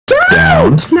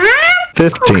down. Man!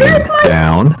 15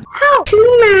 down. How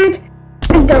too mad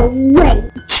and go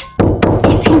rage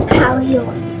if you carry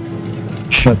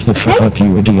on. Shut the fuck up,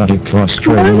 you idiotic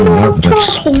Australian No more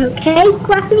nerdness. talking, okay,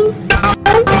 Grappling?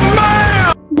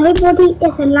 Nobody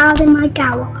is allowed in my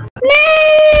gallery.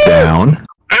 No! Down.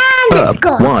 And Up. it's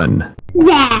gone. 1.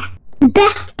 There.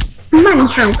 Best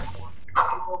money house.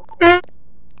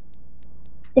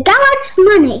 The garage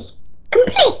money.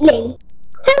 Completely.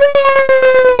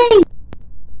 Hooray!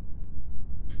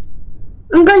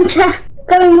 I'm going to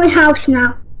go in my house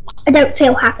now. I don't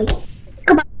feel happy.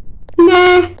 Goodbye.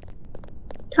 Nah.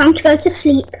 Time to go to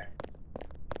sleep.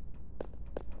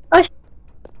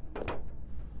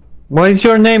 Why is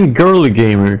your name Girly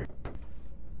Gamer?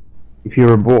 If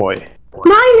you're a boy.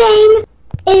 My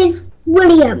name is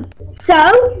William.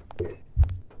 So,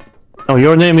 Oh,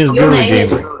 your name is Girly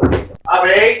Gamer.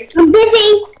 I'm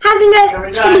busy having a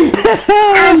sleep.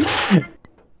 And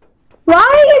why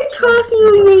are you talking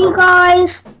to me,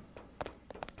 guys?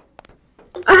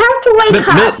 I have to wake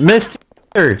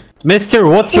up. Mister,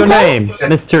 what's your name?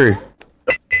 Mister,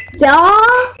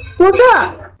 Yeah? What's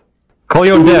up? call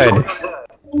your dad.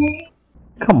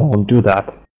 Come on, do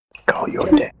that. Call your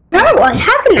dad. No, I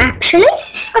haven't actually.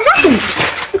 I haven't.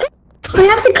 Okay. I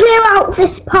have to clear out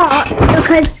this part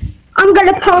because I'm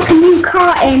gonna park a new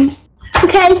car in.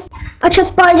 Okay? I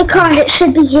just buy the car and it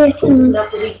should be here soon.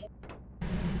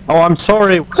 Oh, I'm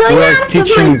sorry. yeah, We're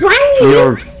teaching but my brain-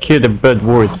 your kid a bad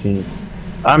words here.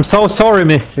 I'm so sorry,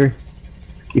 mister.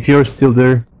 If you're still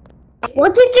there.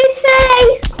 What did you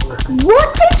say?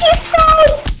 What did you say?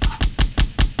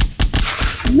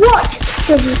 What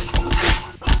did you say?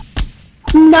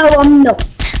 No, I'm not.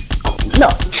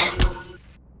 Not.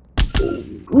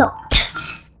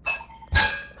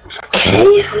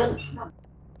 Okay.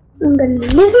 I'm gonna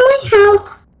live in my house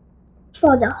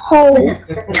for the whole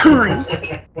time.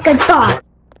 Goodbye.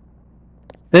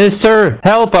 Mister,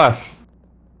 help us.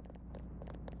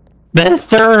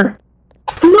 Mister!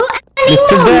 Not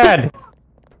Mr. anymore. Dad!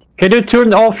 Can you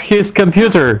turn off his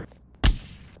computer?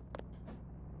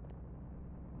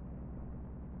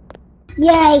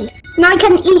 Yay. And I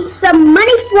can eat some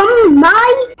money from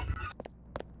my...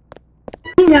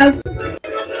 You know,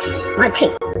 my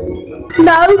team.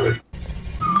 No.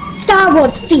 Star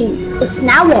Wars theme is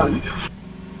now on.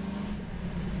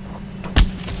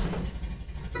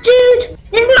 Dude,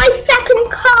 this is my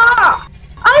second car.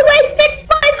 I wasted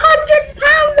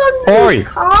 £500 on Oi. this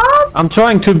car. I'm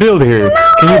trying to build here.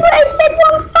 No, Can you... I wasted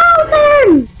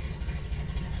 1,000.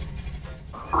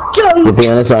 Don't To be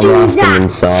honest, I'm do laughing that.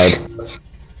 inside.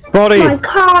 Buddy, My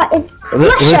car is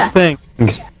this Russia. thing. And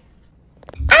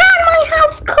my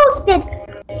house costed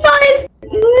 £5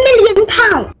 million.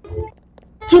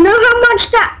 Do you know how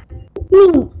much that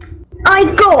means? I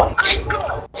got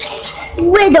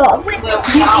rid of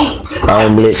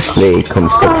I'm literally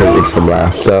constipated from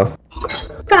laughter.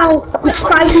 about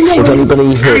 5 million. Is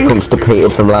anybody here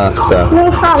constipated from laughter?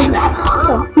 1,000.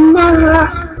 So never.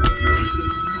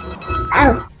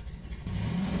 Oh.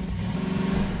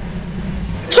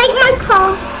 Take my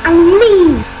car and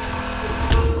leave.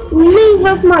 Leave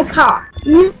with my car.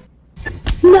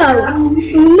 No,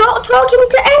 I'm not talking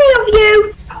to any of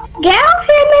you. Get out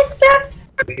here, mister.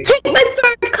 Take my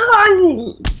third car and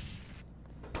leave.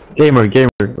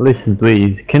 Gamer, listen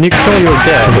please. Can you call your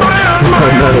dad?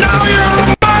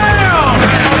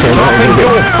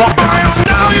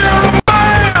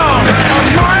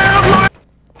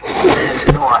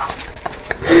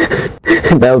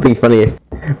 That would be funny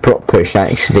if Prop Push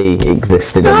actually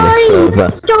existed on this Guys,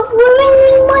 server. stop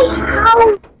ruining my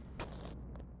house.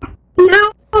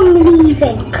 Now I'm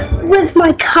leaving with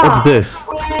my car. What's this?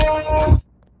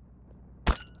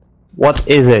 What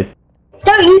is it?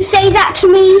 Don't you say that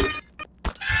to me.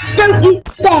 Don't you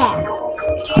dare.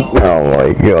 Oh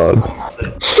my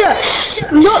god. Shush.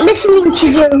 I'm not listening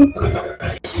to you.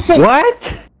 Sit.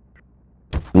 What?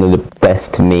 One of the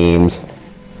best memes.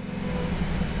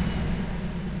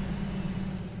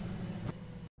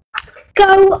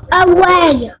 Go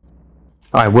away.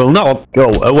 I will not go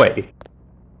away.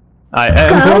 I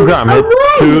am Go programmed away.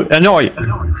 to annoy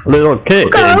little kids.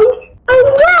 Go away.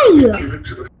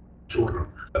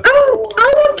 I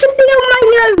want to be on my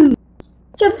own.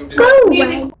 Just go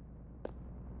away.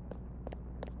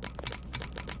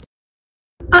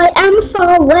 I am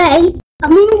far away.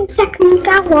 I'm in the second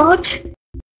garage.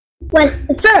 Well,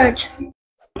 the third.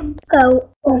 Go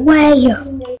away.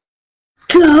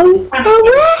 Go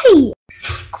away.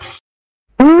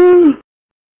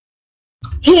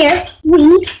 Here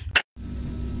we...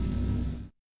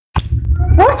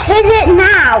 What is it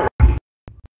now?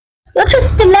 You're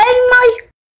just delaying my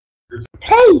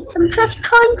Please, I'm just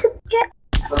trying to get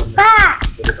back.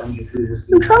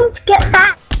 I'm trying to get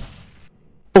back.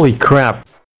 Holy crap.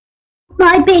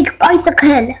 My big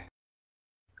bicycle.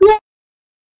 Yeah.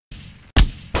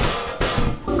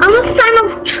 I'm a fan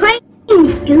of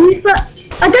trains, dude, but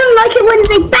I don't like it when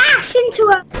they bash into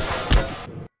a...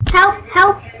 Help,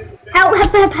 help, help,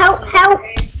 help, help, help, help.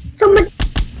 Somebody...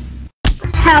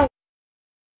 Help.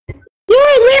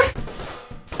 Yeah,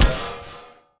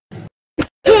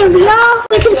 here we are.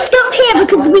 We can stop here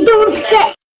because we don't want to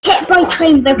get hit by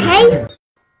trains, okay?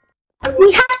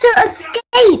 We have to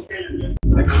escape.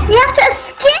 We have to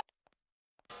escape.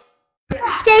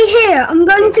 Stay here. I'm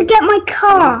going to get my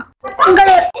car. I'm going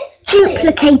to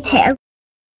duplicate it.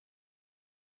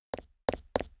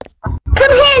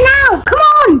 Come here now. Come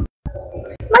on.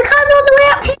 My car's all the way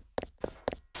up here.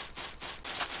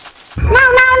 Now.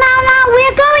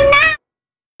 We're going now.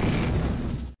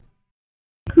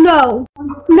 No.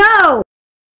 No.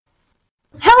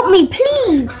 Help me,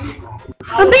 please.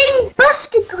 I'm being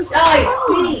busted by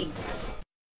trains.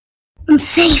 I'm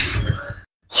safe.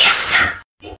 Yes.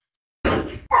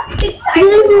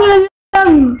 Leave me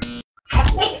alone.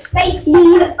 Leave me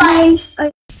alone.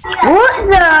 What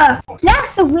the?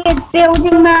 That's a weird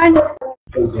building, man.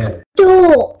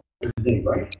 Stop.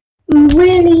 I'm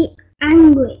really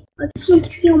angry. I just want to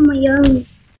be on my own.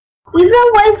 Even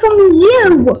away from you.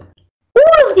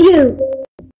 All of you.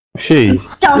 Jeez.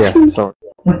 Stop. Yeah, sorry.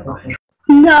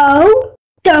 No,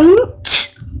 don't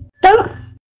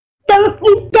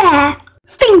you dare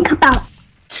think about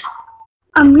it.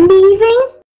 I'm leaving.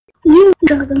 You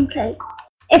doesn't play.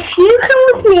 If you come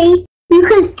with me, you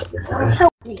can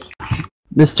help me.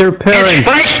 Mr. Perrin.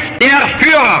 Spricht der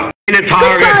Führer, meine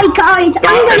Tage. Goodbye, guys.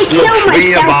 I'm gonna kill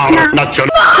myself now.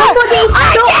 Somebody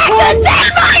stop him.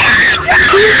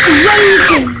 He's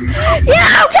raging. You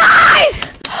guys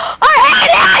are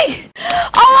hating!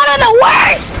 Oh, one of the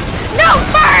worst! No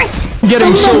first!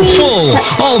 Getting so full,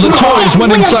 all the toys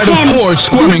went inside of poor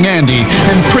squirming Andy,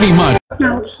 and pretty much...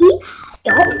 Now he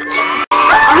stopped.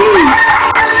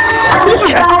 He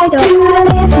tried to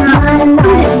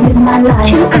live my life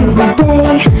to every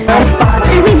day.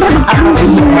 Everybody come to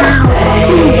me now.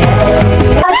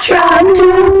 I tried to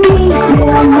be cool,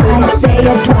 I might say I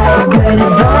tried good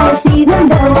advice, even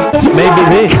though Maybe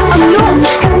this. I'm not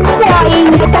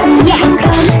crying yet.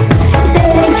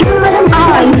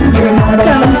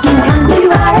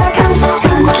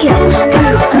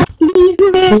 Leave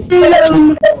me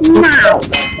alone now.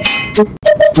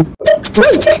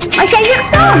 Wait, I say your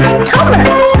song, Thomas.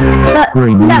 But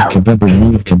Remove no. kebab,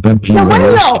 remove kebab, you No,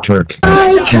 roast Turk. You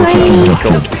fucking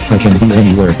ducked. I can be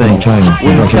anywhere, anytime,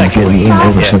 and I can kill you in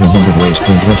over 700 ways,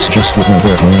 and that's just with my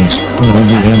bare hands. Not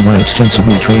only am I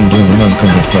extensively trained in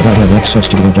uncombat, but I have access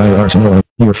to the entire arsenal.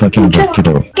 You're fucking duck,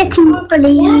 kiddo. Getting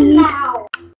bullied.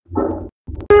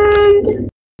 And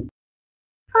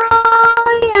I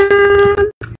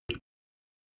am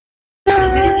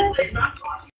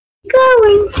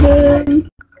going to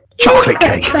Chocolate the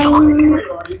cake. train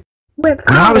with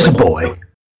When I was a boy.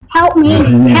 Help me!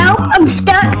 Help! I'm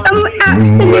stuck! I'm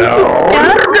absolutely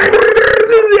stuck!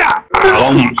 Not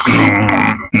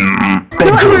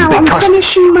now! I'm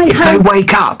finishing my If they hope!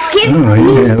 wake up, Give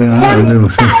me them back!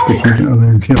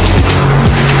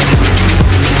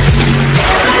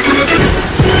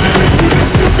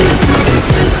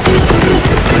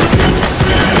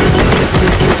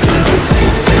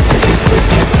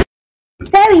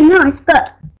 Very nice,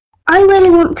 but I really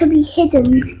want to be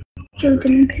hidden.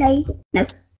 Jordan plays. No,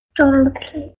 Jordan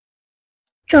plays.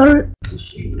 Jordan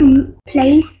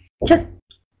plays. Just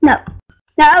no,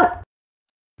 no.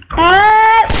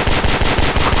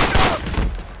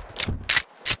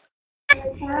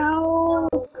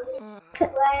 Help!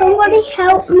 Somebody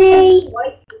help me!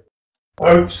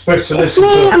 I'm supposed to It's listen me,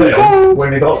 to I'm a film dead.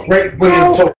 when you got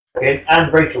William talking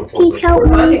and Rachel talking. Please help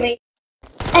me!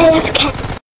 AFK.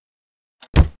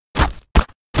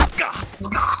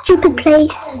 Stupid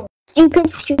place.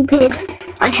 Stupid.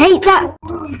 I hate that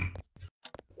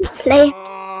place.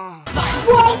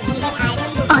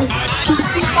 I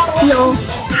hate your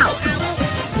house.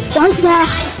 Right there.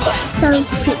 So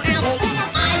stupid.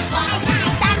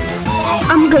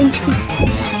 I'm going to...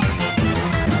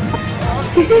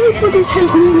 Does anybody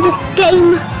hate me in this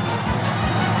game?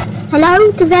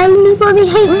 Hello? Does anybody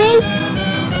hate me?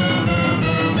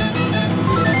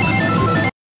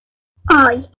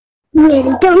 I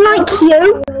really don't like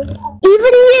you.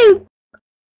 Even you.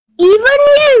 Even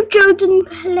you, Jordan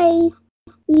plays.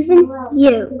 Even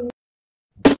you.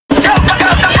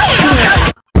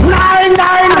 I'm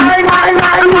going to quit in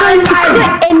 5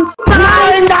 seconds.